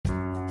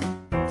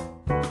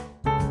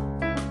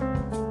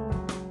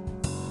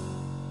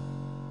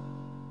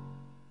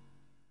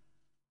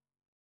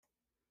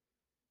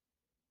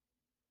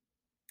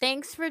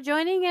Thanks for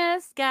joining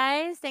us,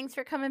 guys. Thanks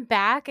for coming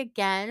back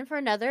again for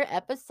another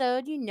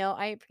episode. You know,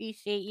 I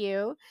appreciate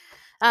you.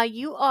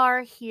 You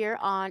are here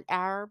on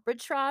our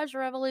Arbitrage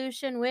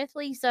Revolution with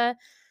Lisa.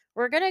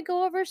 We're going to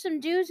go over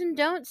some do's and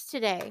don'ts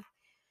today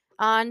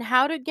on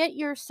how to get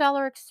your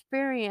seller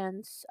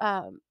experience,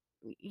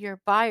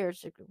 your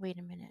buyers. Wait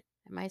a minute.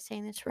 Am I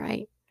saying this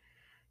right?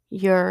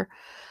 Your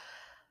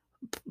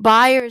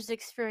buyer's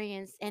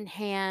experience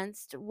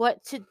enhanced,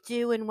 what to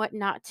do and what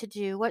not to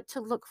do, what to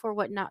look for,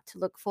 what not to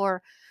look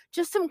for.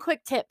 Just some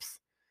quick tips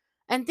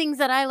and things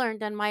that I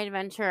learned on my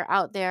adventure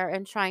out there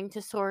and trying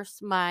to source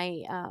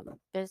my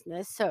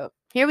business. So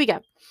here we go.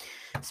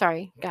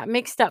 Sorry, got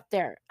mixed up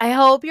there. I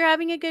hope you're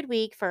having a good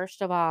week,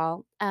 first of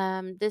all.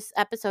 This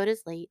episode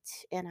is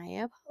late and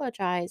I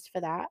apologize for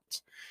that.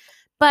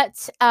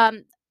 But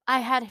I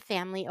had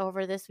family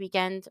over this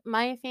weekend.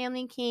 My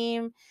family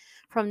came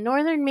from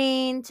northern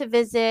Maine to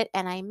visit,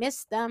 and I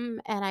missed them,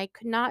 and I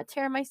could not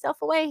tear myself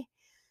away.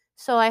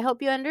 So I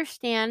hope you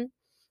understand.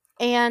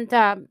 And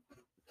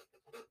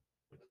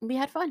we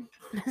had fun.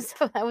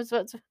 So that was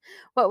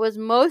what was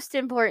most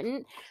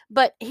important.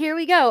 But here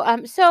we go.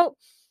 There's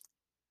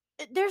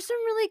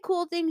some really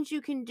cool things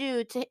you can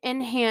do to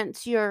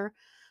enhance your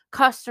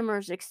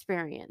customer's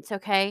experience,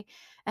 okay?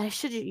 And I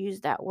should have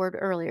used that word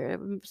earlier. It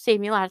would save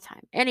me a lot of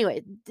time.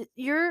 Anyway,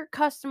 your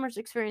customer's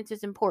experience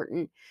is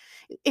important.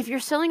 If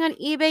you're selling on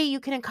eBay, you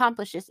can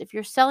accomplish this. If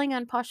you're selling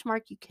on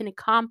Poshmark, you can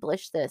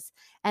accomplish this.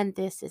 And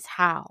this is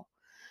how.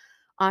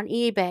 On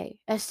eBay,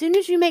 as soon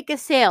as you make a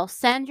sale,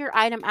 send your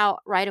item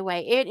out right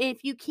away.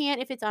 If you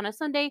can't, if it's on a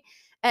Sunday,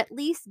 at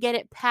least get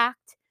it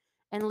packed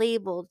and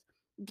labeled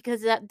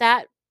because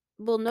that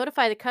will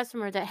notify the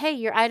customer that, hey,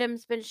 your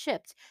item's been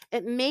shipped.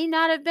 It may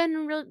not have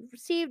been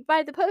received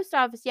by the post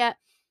office yet,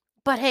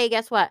 but hey,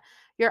 guess what?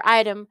 Your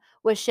item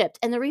was shipped.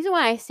 And the reason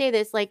why I say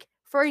this, like,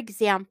 for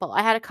example,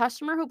 I had a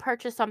customer who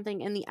purchased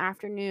something in the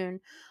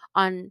afternoon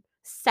on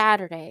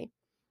Saturday.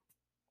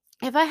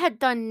 If I had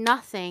done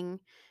nothing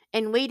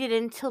and waited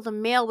until the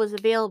mail was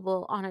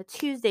available on a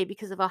Tuesday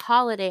because of a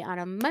holiday on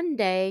a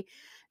Monday,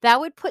 that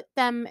would put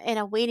them in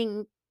a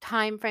waiting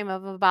time frame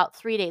of about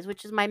 3 days,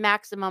 which is my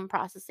maximum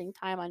processing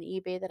time on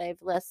eBay that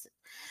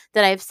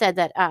I've said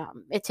that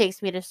it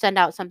takes me to send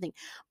out something.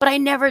 But I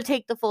never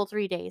take the full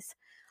 3 days.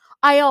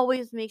 I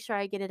always make sure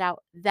I get it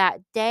out that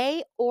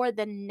day or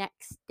the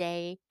next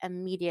day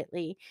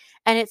immediately.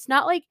 And it's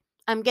not like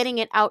I'm getting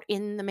it out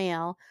in the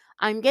mail.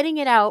 I'm getting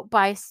it out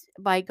by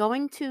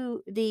going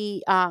to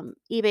the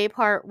eBay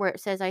part where it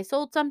says I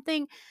sold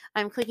something.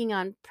 I'm clicking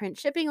on print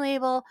shipping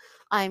label.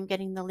 I'm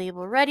getting the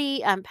label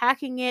ready. I'm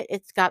packing it.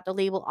 It's got the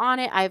label on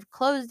it. I've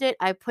closed it.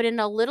 I put in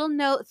a little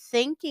note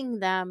thanking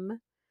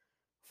them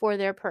for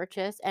their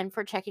purchase and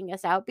for checking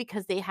us out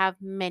because they have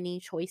many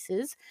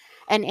choices.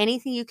 And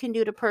anything you can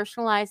do to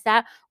personalize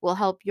that will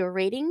help your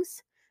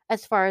ratings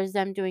as far as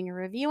them doing a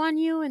review on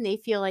you and they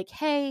feel like,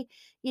 hey,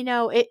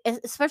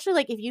 especially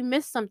like if you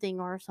missed something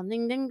or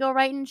something didn't go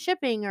right in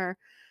shipping or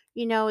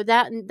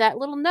that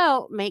little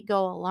note might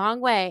go a long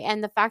way,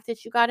 and the fact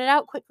that you got it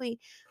out quickly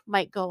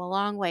might go a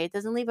long way. It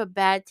doesn't leave a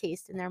bad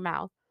taste in their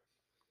mouth.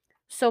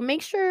 So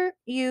make sure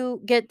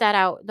you get that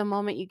out the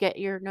moment you get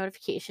your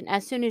notification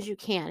as soon as you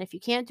can. If you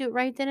can't do it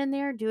right then and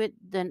there, do it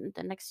then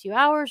the next few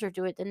hours or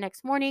do it the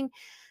next morning.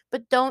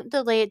 But don't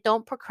delay it.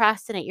 Don't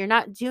procrastinate. You're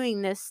not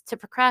doing this to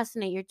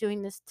procrastinate. You're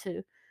doing this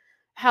to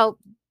help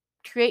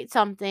create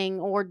something,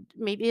 or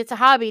maybe it's a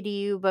hobby to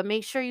you, but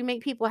make sure you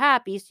make people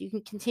happy so you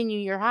can continue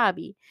your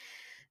hobby.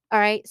 All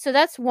right. So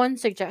that's one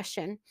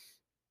suggestion.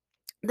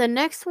 The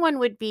next one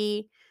would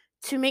be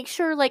to make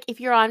sure, like, if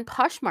you're on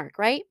Poshmark,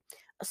 right?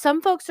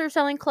 Some folks are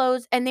selling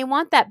clothes and they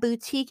want that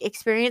boutique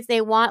experience.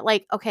 They want,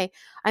 like, okay,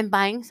 I'm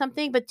buying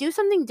something, but do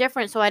something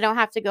different so I don't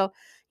have to go,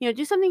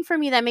 do something for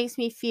me that makes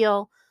me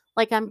feel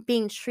like I'm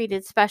being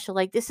treated special.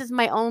 Like this is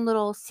my own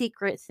little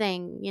secret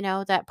thing,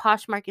 that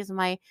Poshmark is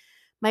my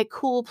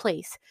cool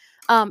place.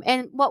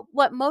 And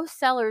what most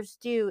sellers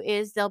do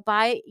is they'll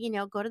buy,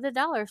 go to the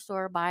dollar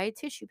store, buy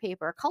tissue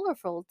paper,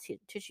 colorful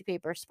tissue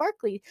paper,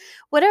 sparkly,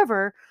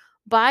 whatever.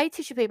 Buy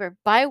tissue paper,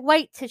 buy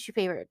white tissue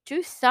paper,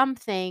 do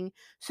something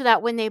so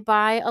that when they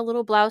buy a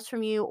little blouse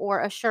from you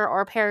or a shirt or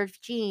a pair of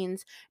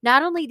jeans,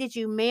 not only did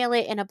you mail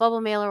it in a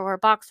bubble mailer or a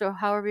box or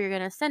however you're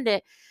going to send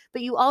it,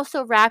 but you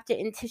also wrapped it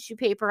in tissue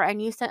paper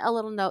and you sent a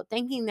little note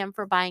thanking them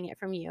for buying it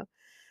from you.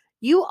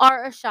 You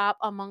are a shop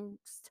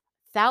amongst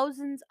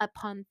thousands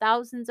upon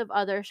thousands of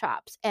other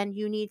shops, and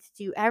you need to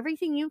do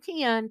everything you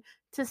can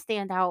to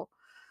stand out.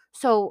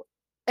 So,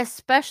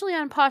 especially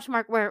on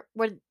Poshmark, where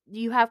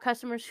you have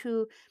customers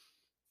who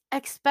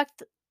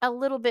expect a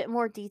little bit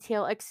more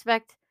detail,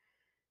 expect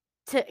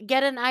to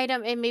get an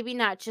item and maybe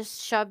not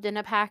just shoved in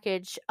a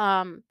package.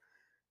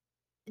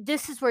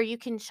 This is where you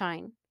can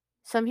shine.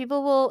 Some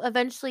people will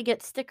eventually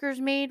get stickers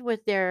made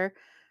with their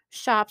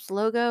shop's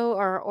logo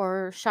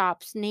or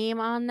shop's name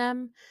on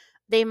them.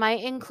 They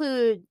might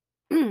include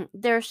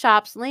their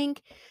shop's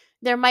link.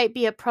 There might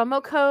be a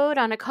promo code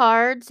on a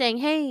card saying,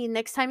 hey,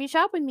 next time you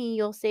shop with me,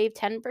 you'll save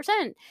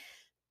 10%.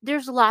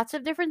 There's lots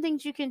of different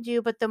things you can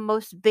do, but the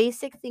most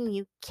basic thing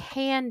you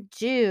can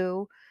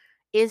do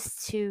is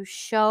to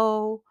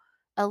show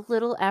a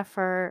little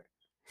effort,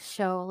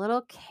 show a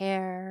little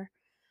care.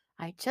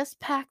 I just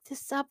packed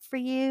this up for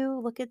you.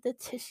 Look at the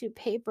tissue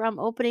paper I'm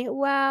opening.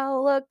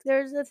 Wow, look,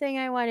 there's the thing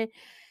I wanted.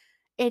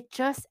 It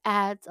just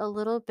adds a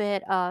little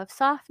bit of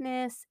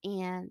softness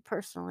and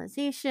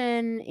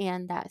personalization,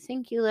 and that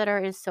thank you letter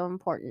is so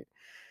important.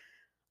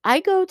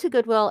 I go to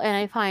Goodwill and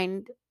I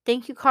find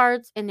thank you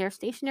cards in their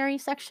stationery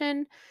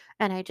section,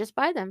 and I just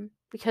buy them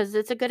because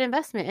it's a good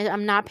investment.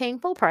 I'm not paying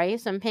full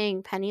price. I'm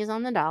paying pennies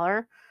on the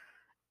dollar,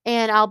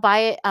 and I'll buy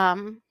it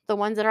the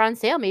ones that are on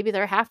sale. Maybe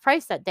they're half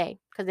price that day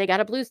because they got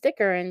a blue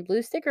sticker, and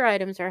blue sticker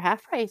items are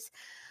half price.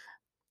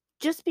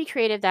 Just be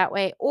creative that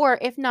way. Or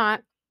if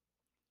not,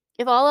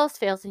 if all else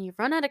fails and you've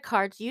run out of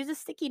cards, use a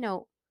sticky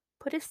note.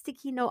 Put a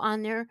sticky note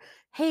on there.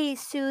 Hey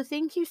Sue,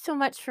 thank you so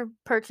much for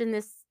purchasing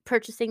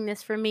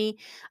this for me.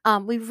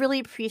 We really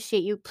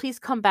appreciate you. Please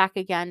come back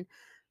again.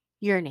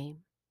 Your name.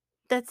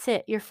 That's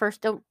it. Your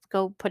first. Don't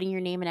go putting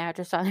your name and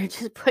address on there.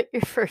 Just put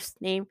your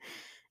first name.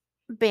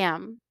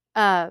 Bam.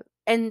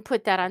 And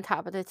put that on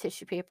top of the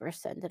tissue paper.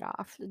 Send it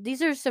off.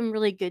 These are some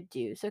really good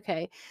do's.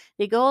 Okay,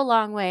 they go a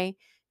long way.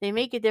 They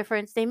make a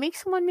difference. They make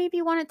someone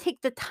maybe want to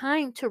take the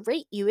time to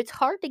rate you. It's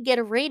hard to get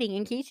a rating.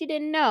 In case you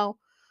didn't know,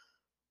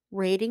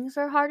 ratings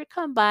are hard to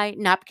come by.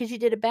 Not because you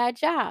did a bad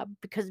job,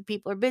 because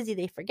people are busy.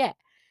 They forget.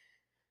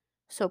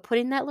 So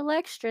putting that little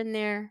extra in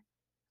there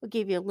will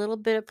give you a little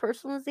bit of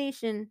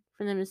personalization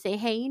for them to say,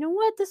 hey, you know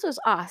what? This was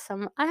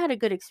awesome. I had a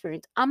good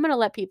experience. I'm going to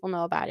let people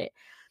know about it.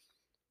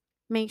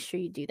 Make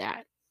sure you do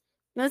that.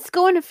 Let's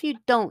go in a few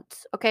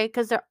don'ts, okay?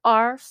 Because there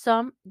are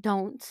some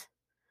don'ts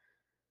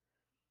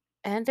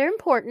and they're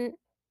important.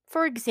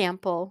 For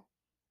example,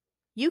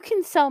 you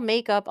can sell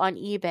makeup on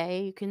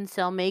eBay, you can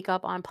sell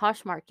makeup on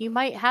Poshmark. You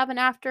might have an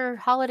after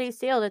holiday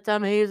sale that's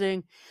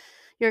amazing.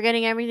 You're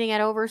getting everything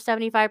at over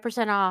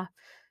 75% off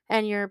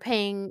and you're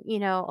paying,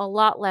 a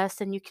lot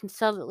less and you can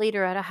sell it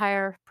later at a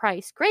higher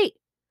price. Great.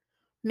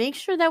 Make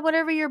sure that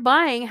whatever you're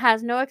buying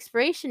has no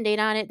expiration date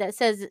on it that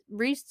says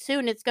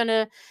soon it's going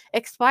to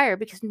expire,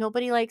 because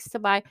nobody likes to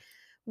buy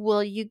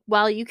while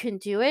you can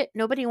do it.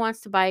 Nobody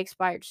wants to buy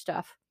expired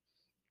stuff.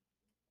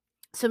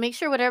 So make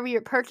sure whatever you're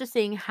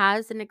purchasing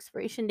has an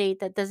expiration date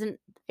that doesn't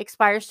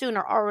expire soon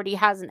or already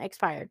hasn't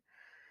expired.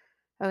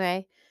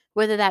 Okay?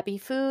 Whether that be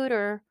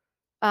food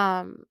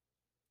um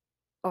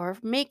or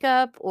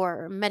makeup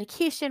or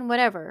medication,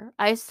 whatever.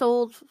 I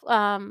sold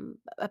a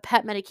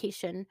pet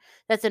medication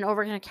that's an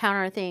over the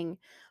counter thing,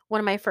 one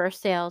of my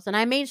first sales, and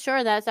I made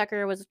sure that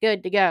sucker was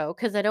good to go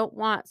because I don't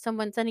want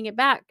someone sending it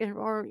back,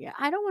 or yeah,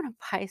 I don't want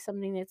to buy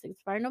something that's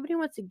expired. Nobody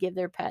wants to give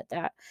their pet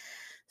that.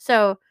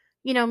 So,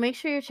 make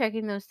sure you're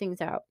checking those things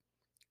out.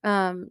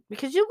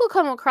 Because you will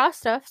come across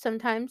stuff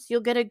sometimes.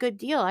 You'll get a good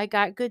deal. I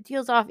got good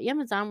deals off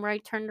Amazon where I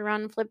turned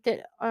around and flipped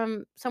it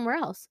somewhere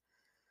else.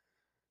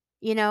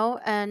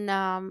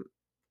 And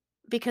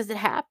because it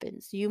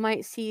happens. You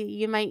might,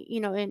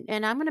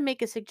 and I'm going to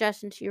make a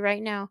suggestion to you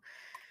right now.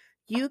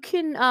 You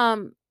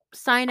can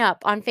sign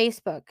up on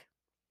Facebook.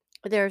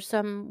 There's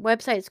some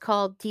websites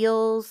called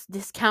deals,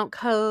 discount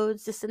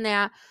codes, this and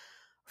that,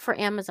 for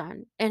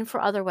Amazon and for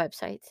other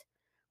websites,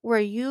 where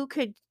you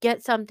could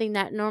get something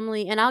that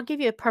normally, and I'll give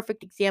you a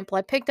perfect example.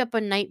 I picked up a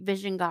night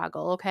vision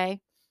goggle, okay?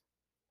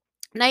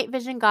 Night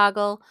vision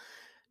goggle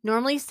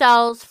normally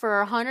sells for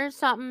 100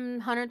 something,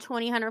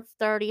 120,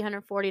 130,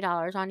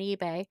 $140 on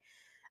eBay.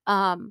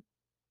 Um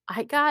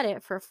I got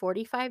it for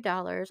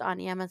 $45 on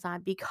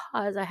Amazon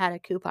because I had a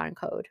coupon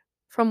code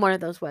from one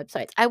of those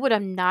websites. I would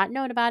have not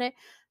known about it.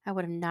 I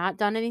would have not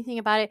done anything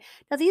about it.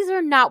 Now, these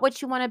are not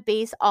what you want to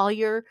base all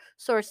your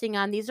sourcing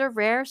on. These are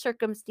rare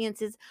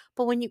circumstances.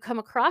 But when you come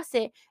across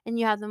it and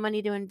you have the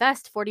money to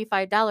invest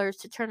 $45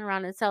 to turn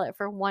around and sell it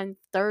for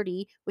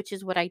 $130, which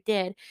is what I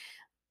did,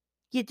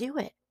 you do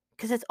it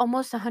because it's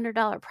almost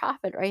 $100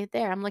 profit right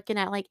there. I'm looking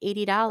at like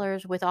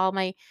 $80 with all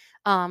my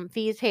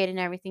fees paid and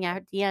everything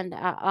at the end,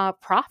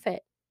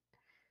 profit.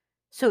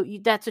 So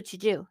that's what you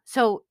do.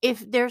 So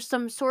if there's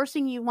some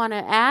sourcing you want to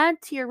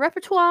add to your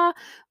repertoire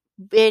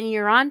and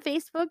you're on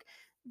Facebook,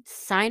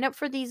 sign up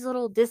for these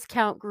little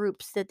discount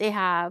groups that they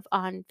have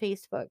on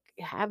Facebook.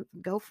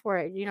 Go for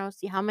it.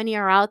 See how many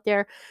are out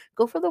there.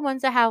 Go for the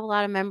ones that have a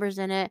lot of members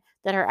in it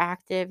that are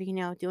active,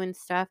 doing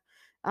stuff.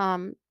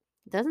 Um,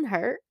 it doesn't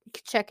hurt. You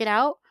can check it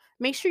out.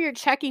 Make sure you're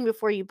checking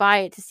before you buy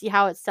it to see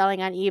how it's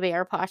selling on eBay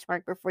or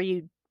Poshmark before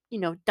you,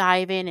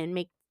 dive in and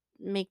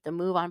make the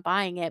move on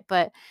buying it.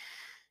 But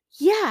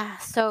yeah,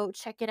 so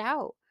check it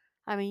out.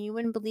 I mean, you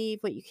wouldn't believe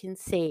what you can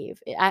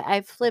save.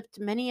 I've flipped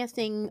many a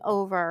thing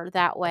over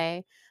that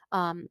way.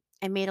 And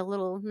made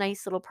a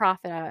nice little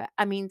profit out of it.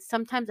 I mean,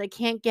 sometimes I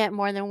can't get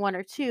more than one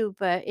or two,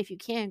 but if you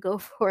can, go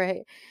for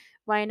it.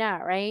 Why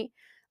not, right?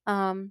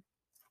 Um,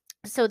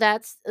 so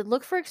that's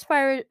look for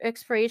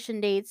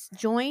expiration dates.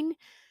 Join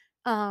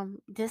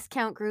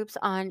discount groups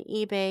on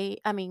eBay.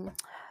 I mean,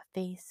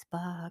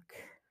 Facebook.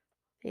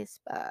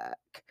 Facebook.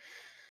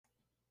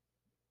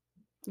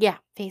 Yeah,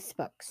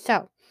 Facebook.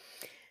 So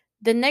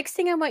The next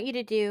thing I want you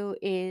to do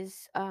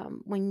is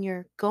when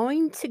you're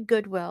going to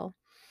Goodwill,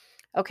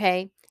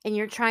 okay, and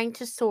you're trying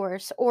to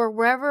source or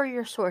wherever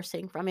you're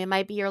sourcing from, it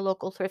might be your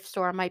local thrift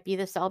store, it might be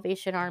the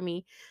Salvation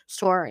Army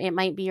store, it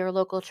might be your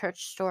local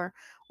church store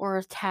or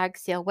a tag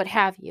sale, what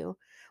have you.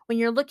 When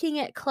you're looking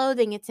at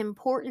clothing, it's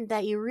important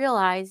that you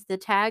realize the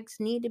tags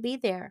need to be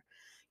there.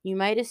 You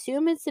might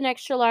assume it's an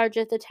extra large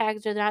if the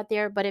tags are not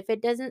there, but if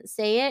it doesn't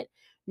say it,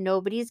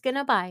 nobody's going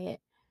to buy it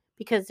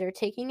because they're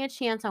taking a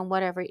chance on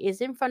whatever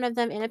is in front of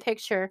them in a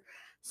picture.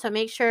 So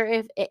make sure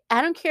if it,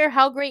 I don't care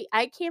how great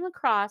I came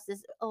across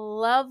this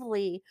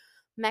lovely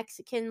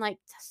Mexican like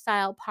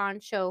style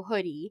poncho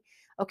hoodie.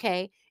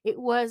 Okay, it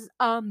was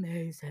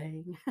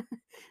amazing.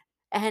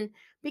 And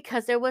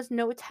because there was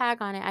no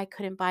tag on it, I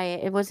couldn't buy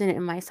it. It wasn't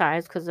in my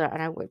size because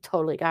and I would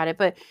totally got it,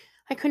 but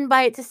I couldn't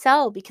buy it to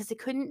sell because it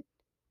couldn't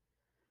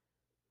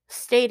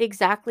state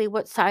exactly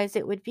what size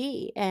it would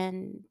be,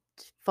 and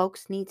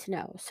folks need to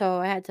know. So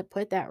I had to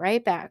put that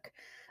right back.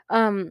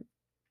 Um,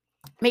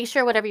 Make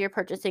sure whatever you're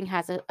purchasing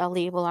has a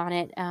label on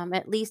it,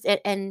 at least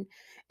it and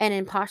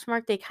in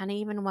Poshmark, they kinda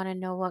even wanna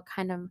know what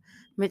kind of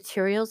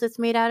materials it's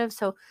made out of,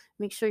 so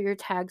make sure your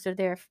tags are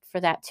there for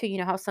that too. You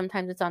know how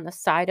sometimes it's on the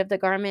side of the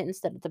garment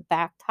instead of the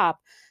back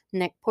top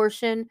neck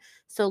portion?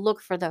 So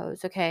look for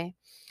those, okay?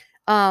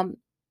 Um,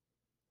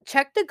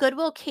 Check the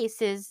Goodwill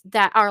cases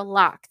that are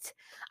locked.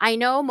 I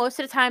know most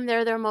of the time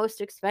they're their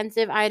most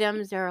expensive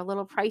items, they're a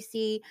little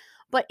pricey,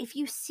 but if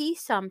you see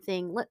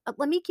something,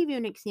 let me give you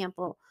an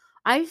example.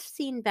 I've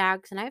seen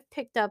bags and I've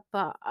picked up,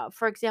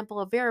 for example,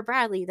 a Vera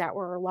Bradley that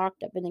were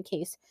locked up in the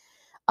case.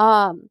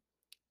 Um,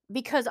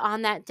 because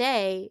on that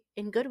day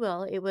in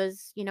Goodwill, it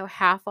was,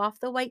 half off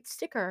the white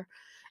sticker.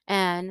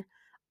 And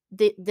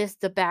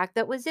the bag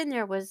that was in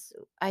there was,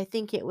 I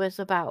think it was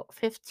about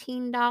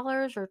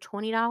 $15 or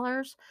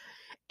 $20,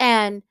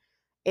 and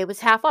it was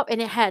half up and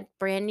it had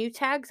brand new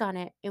tags on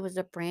it. It was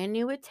a brand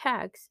new with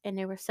tags and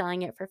they were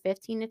selling it for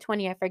 15 to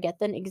 20. I forget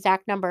the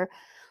exact number.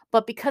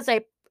 But because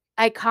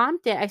I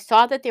comped it, I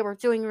saw that they were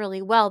doing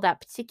really well, that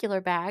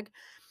particular bag.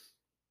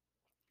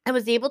 I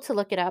was able to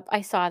look it up.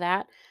 I saw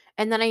that.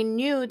 And then I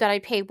knew that I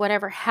paid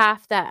whatever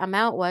half that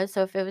amount was.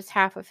 So if it was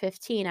half of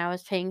 15, I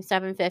was paying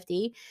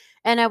 750.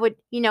 And I would,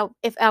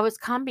 if I was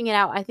comping it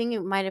out, I think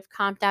it might have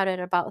comped out at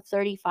about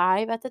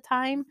 35 at the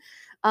time.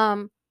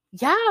 Um,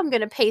 yeah, I'm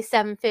gonna pay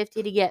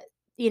 750 to get,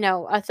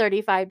 a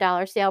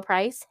 $35 sale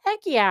price. Heck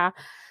yeah.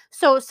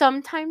 So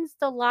sometimes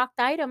the locked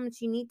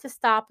items, you need to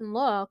stop and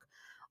look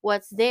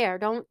what's there.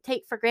 Don't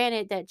take for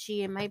granted that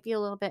gee, it might be a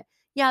little bit,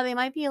 yeah, they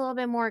might be a little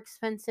bit more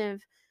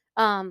expensive,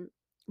 um,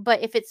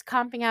 but if it's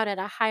comping out at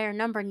a higher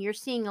number and you're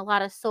seeing a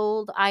lot of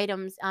sold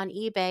items on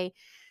eBay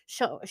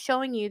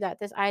showing you that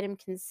this item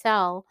can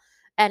sell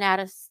and at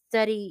a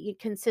steady,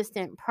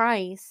 consistent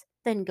price,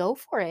 then go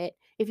for it.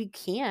 If you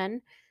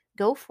can,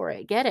 go for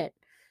it. Get it.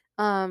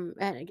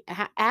 And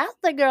ask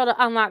the girl to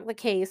unlock the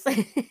case.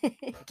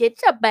 Get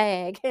your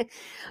bag.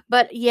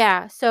 But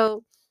yeah,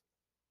 so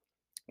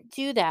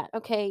do that.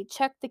 Okay,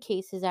 check the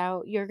cases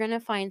out. You're gonna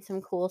find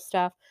some cool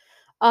stuff.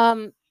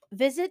 Um,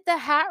 Visit the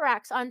hat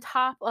racks on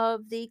top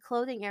of the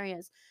clothing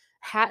areas.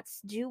 Hats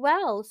do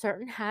well.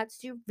 Certain hats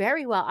do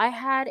very well. I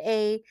had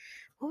a,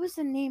 what was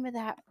the name of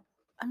that?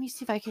 Let me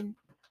see if I think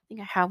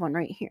I have one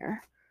right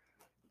here.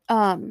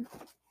 Um,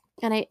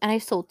 and I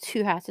sold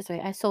 2 hats this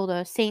way. I sold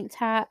a Saints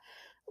hat,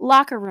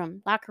 locker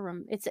room.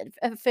 It's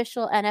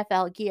official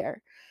NFL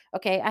gear.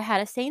 Okay, I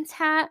had a Saints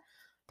hat,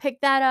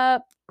 picked that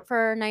up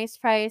for a nice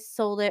price,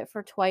 sold it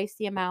for twice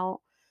the amount,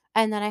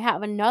 and then I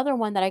have another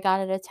one that I got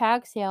at a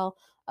tag sale,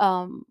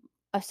 um,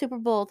 a Super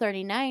Bowl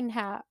 39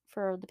 hat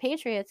for the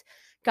Patriots.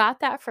 Got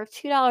that for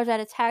 $2 at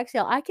a tag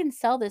sale. I can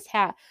sell this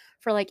hat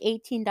for like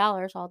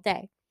 $18 all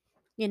day,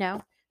 you know?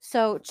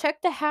 So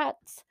check the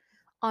hats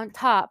on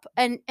top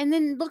and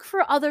then look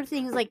for other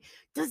things like,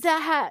 does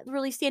that hat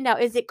really stand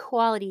out? Is it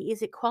quality?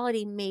 Is it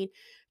quality made?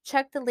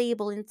 Check the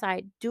label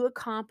inside. Do a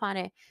comp on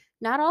it.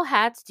 Not all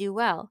hats do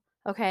well,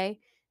 okay?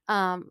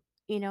 Um,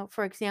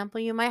 for example,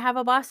 you might have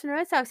a Boston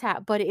Red Sox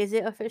hat, but is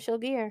it official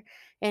gear?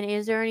 And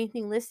is there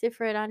anything listed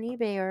for it on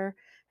eBay or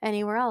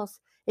anywhere else?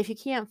 If you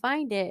can't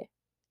find it,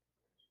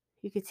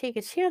 you could take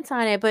a chance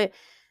on it, but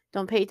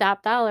don't pay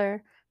top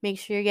dollar. Make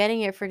sure you're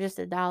getting it for just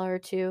a dollar or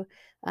two,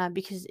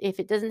 because if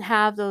it doesn't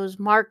have those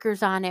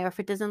markers on it, or if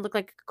it doesn't look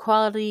like a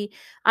quality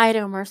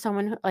item or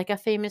someone like a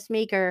famous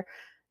maker,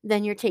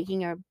 then you're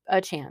taking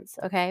a chance.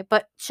 Okay,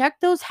 but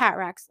check those hat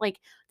racks. Like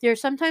they're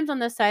sometimes on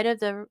the side of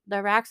the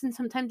racks, and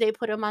sometimes they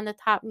put them on the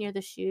top near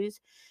the shoes.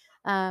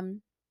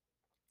 Um,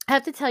 I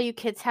have to tell you,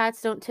 kids'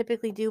 hats don't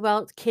typically do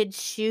well. Kids'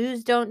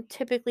 shoes don't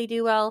typically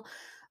do well,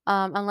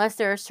 unless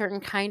they're a certain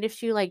kind of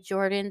shoe, like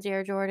Jordans,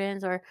 Air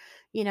Jordans, or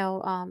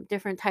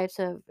different types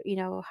of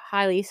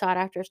highly sought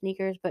after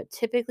sneakers. But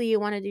typically, you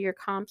want to do your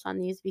comps on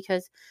these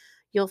because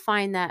you'll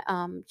find that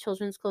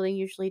children's clothing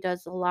usually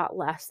does a lot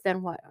less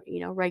than what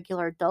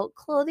regular adult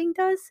clothing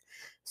does.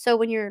 So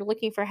when you're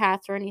looking for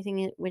hats or anything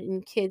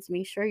in kids,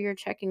 make sure you're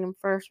checking them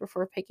first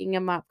before picking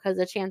them up, because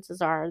the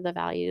chances are the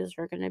values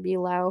are going to be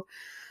low.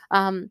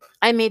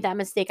 I made that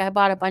mistake. I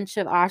bought a bunch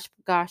of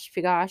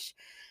gosh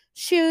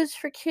shoes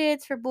for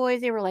kids, for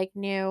boys. They were like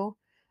new.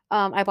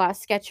 I bought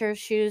Skechers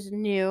shoes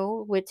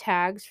new with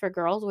tags for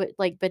girls with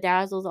like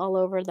bedazzles all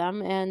over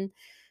them, and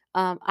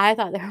I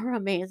thought they were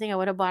amazing. I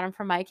would have bought them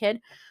for my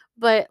kid,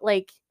 but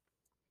like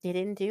they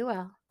didn't do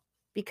well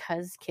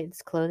because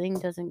kids' clothing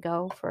doesn't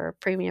go for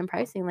premium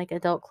pricing like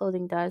adult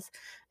clothing does,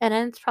 and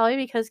then it's probably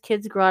because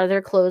kids grow out of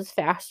their clothes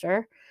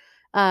faster.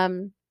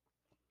 Um,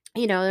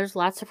 there's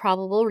lots of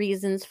probable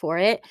reasons for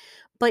it.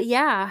 But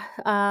yeah,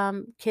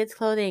 kids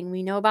clothing,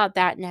 we know about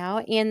that now.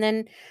 And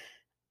then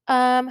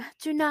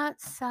do not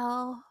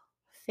sell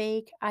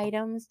fake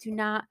items. Do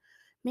not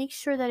make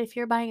sure that if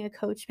you're buying a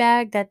Coach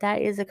bag,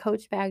 that is a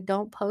Coach bag.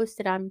 Don't post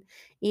it on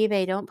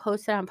eBay. Don't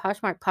post it on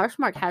Poshmark.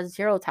 Poshmark has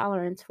zero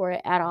tolerance for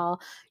it at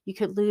all. You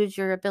could lose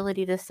your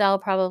ability to sell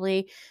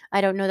probably. I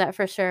don't know that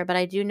for sure, but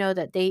I do know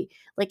that they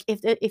like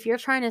if you're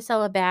trying to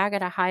sell a bag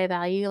at a high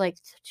value, like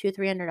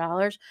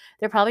 $200-300,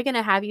 they're probably going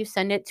to have you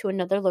send it to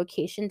another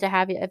location to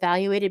have it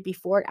evaluated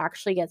before it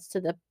actually gets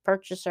to the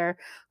purchaser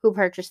who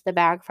purchased the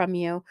bag from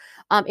you.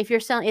 If you're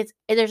selling,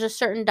 there's a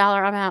certain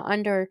dollar amount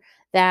under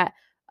that,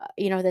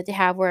 that they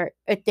have where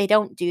they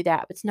don't do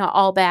that. It's not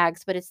all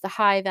bags, but it's the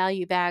high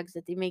value bags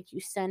that they make you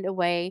send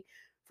away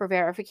for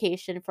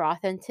verification for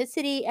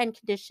authenticity and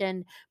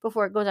condition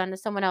before it goes on to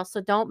someone else.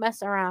 So don't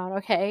mess around,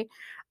 okay?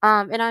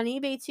 And on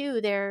eBay too,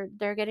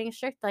 they're getting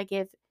strict. Like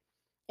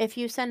if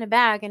you send a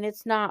bag and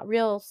it's not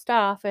real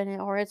stuff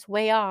or it's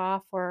way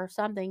off or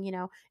something,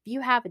 if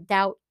you have a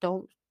doubt,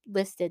 don't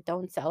list it,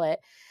 don't sell it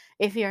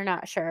if you're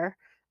not sure.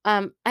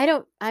 I'm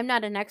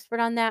not an expert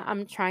on that.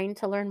 I'm trying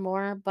to learn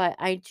more, but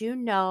I do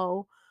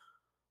know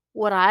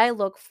what I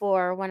look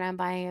for when I'm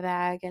buying a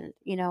bag. And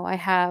I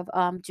have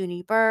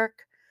Dooney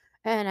Burke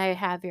and I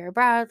have Vera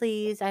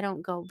Bradley's. I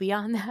don't go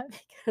beyond that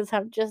because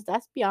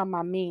that's beyond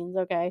my means,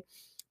 okay?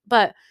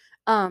 But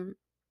um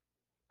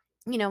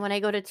when I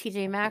go to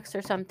TJ Maxx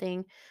or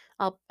something,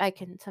 I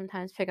can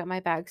sometimes pick up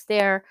my bags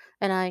there,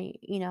 and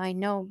I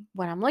know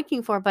what I'm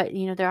looking for, but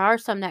there are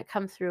some that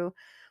come through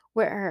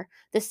where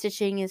the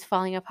stitching is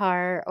falling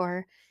apart,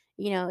 or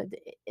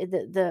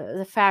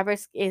the fabric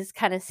is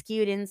kind of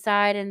skewed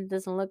inside and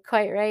doesn't look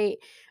quite right,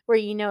 where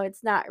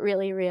it's not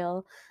really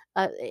real.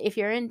 If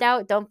you're in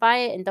doubt, don't buy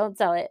it and don't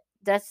sell it.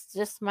 That's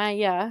just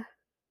my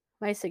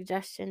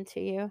suggestion to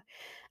you.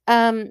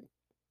 Um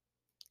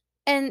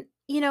and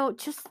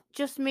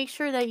just make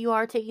sure that you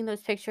are taking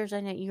those pictures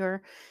and that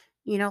you're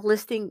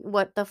listing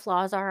what the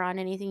flaws are on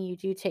anything you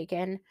do take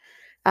in,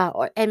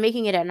 and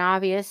making it an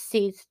obvious,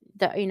 see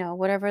that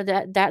whatever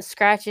that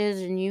scratch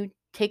is, and you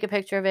take a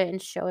picture of it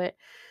and show it,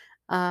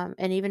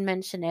 and even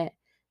mention it,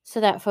 so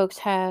that folks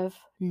have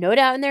no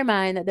doubt in their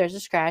mind that there's a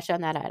scratch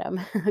on that item.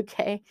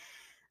 Okay.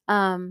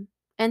 um,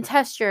 and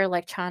test your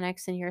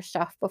electronics and your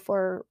stuff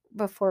before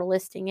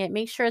listing it.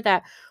 Make sure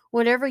that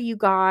whatever you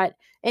got,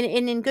 and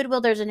in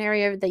Goodwill, there's an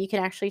area that you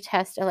can actually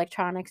test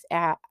electronics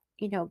at.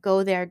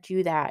 Go there,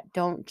 do that.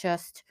 Don't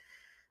just,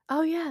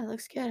 oh yeah, it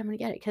looks good, I'm gonna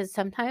get it, because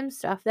sometimes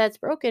stuff that's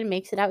broken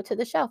makes it out to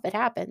the shelf. It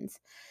happens.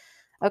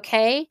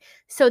 Okay.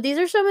 So these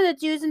are some of the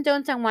do's and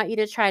don'ts I want you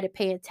to try to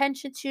pay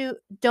attention to.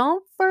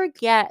 Don't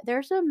forget,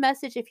 there's a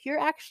message. If you're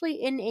actually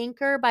in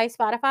Anchor by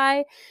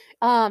Spotify,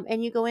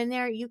 and you go in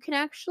there, you can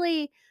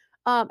actually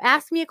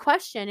ask me a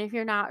question if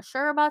you're not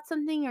sure about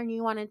something, or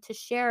you wanted to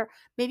share,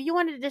 maybe you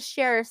wanted to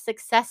share a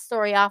success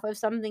story off of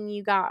something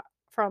you got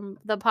from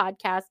the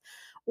podcast,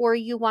 or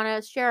you want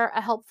to share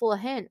a helpful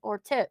hint or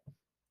tip.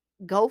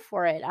 Go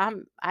for it.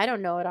 I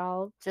don't know it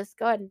all. Just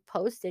go ahead and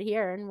post it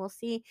here and we'll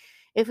see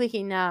if we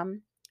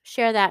can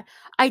share that.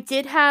 I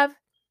did have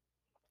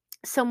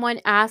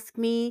someone ask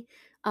me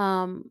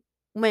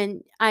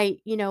when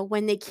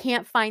when they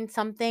can't find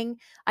something.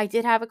 I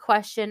did have a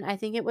question. I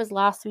think it was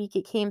last week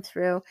it came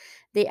through.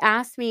 They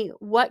asked me,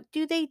 what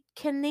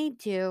can they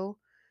do?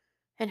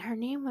 And her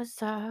name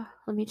was let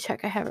me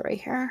check. I have it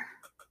right here.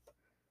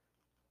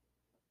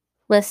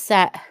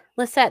 Lisette.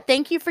 Lisette,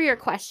 thank you for your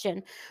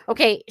question.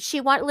 Okay,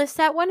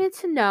 Lisette wanted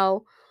to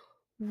know,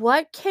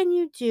 what can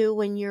you do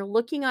when you're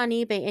looking on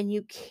eBay and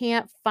you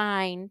can't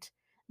find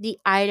the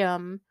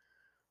item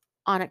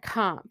on a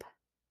comp?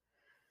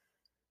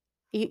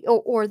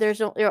 Or there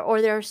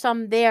are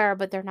some there,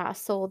 but they're not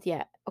sold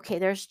yet. Okay,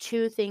 there's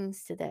two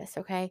things to this,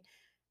 okay?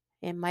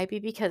 It might be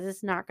because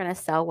it's not going to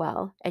sell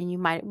well and you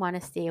might want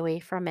to stay away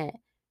from it.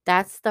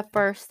 That's the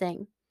first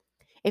thing.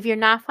 If you're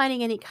not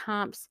finding any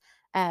comps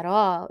at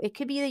all, it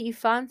could be that you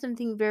found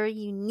something very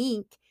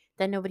unique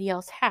that nobody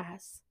else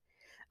has.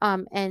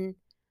 And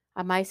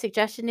my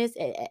suggestion is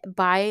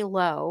buy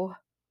low.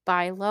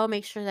 Buy low.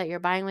 Make sure that you're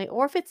buying late.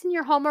 Or if it's in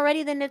your home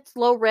already, then it's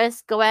low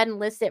risk. Go ahead and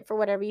list it for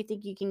whatever you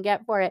think you can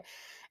get for it.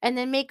 And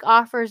then make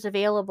offers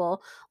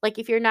available. Like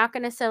if you're not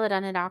going to sell it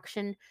on an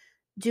auction,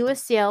 do a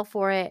sale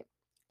for it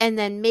and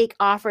then make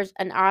offers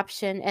an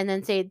option and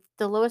then say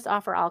the lowest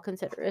offer I'll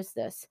consider is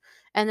this.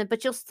 And then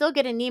but you'll still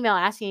get an email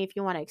asking if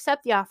you want to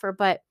accept the offer,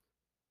 but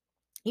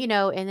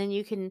and then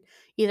you can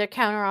either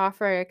counter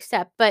offer or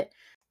accept. But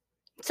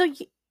so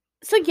y-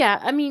 so yeah,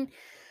 I mean,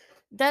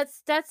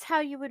 that's how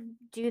you would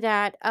do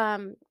that.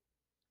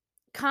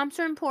 Comps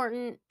are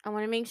important. I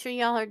want to make sure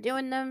y'all are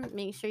doing them.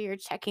 Make sure you're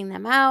checking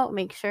them out.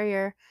 Make sure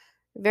you're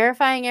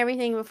verifying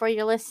everything before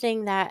you're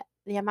listing, that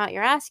the amount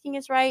you're asking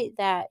is right,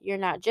 that you're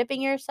not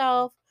jipping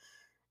yourself,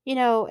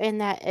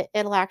 and that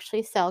it'll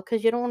actually sell,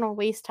 because you don't want to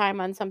waste time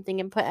on something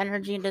and put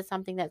energy into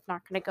something that's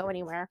not going to go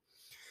anywhere.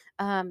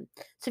 So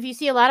if you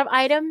see a lot of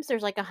items,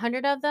 there's like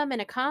 100 of them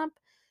in a comp,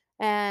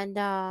 and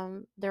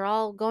they're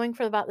all going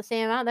for about the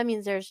same amount, that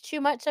means there's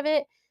too much of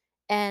it.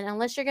 And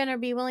unless you're going to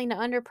be willing to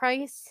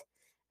underprice,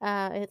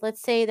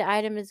 let's say the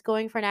item is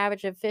going for an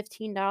average of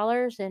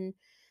 $15 and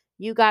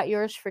you got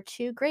yours for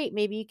 2, great.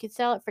 Maybe you could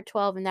sell it for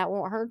 12 and that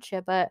won't hurt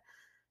you. But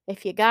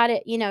if you got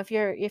it,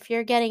 if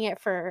you're getting it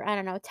for, I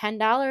don't know,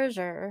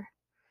 $10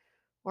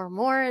 or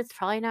more, it's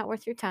probably not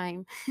worth your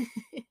time.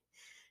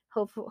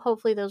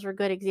 Hopefully those were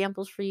good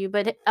examples for you.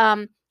 But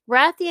we're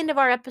at the end of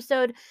our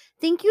episode.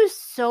 Thank you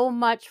so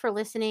much for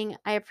listening.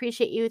 I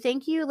appreciate you.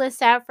 Thank you,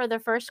 Lissette, for the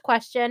first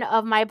question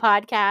of my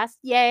podcast.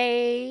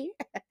 Yay!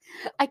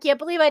 I can't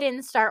believe I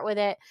didn't start with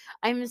it.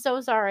 I'm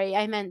so sorry.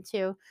 I meant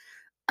to.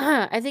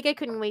 I think I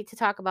couldn't wait to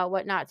talk about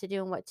what not to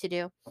do and what to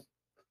do.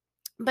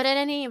 But in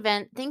any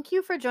event, thank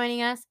you for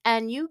joining us.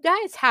 And you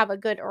guys have a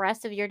good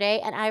rest of your day.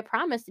 And I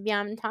promise to be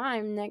on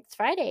time next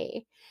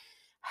Friday.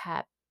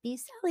 Happy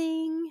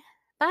selling.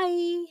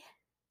 Bye.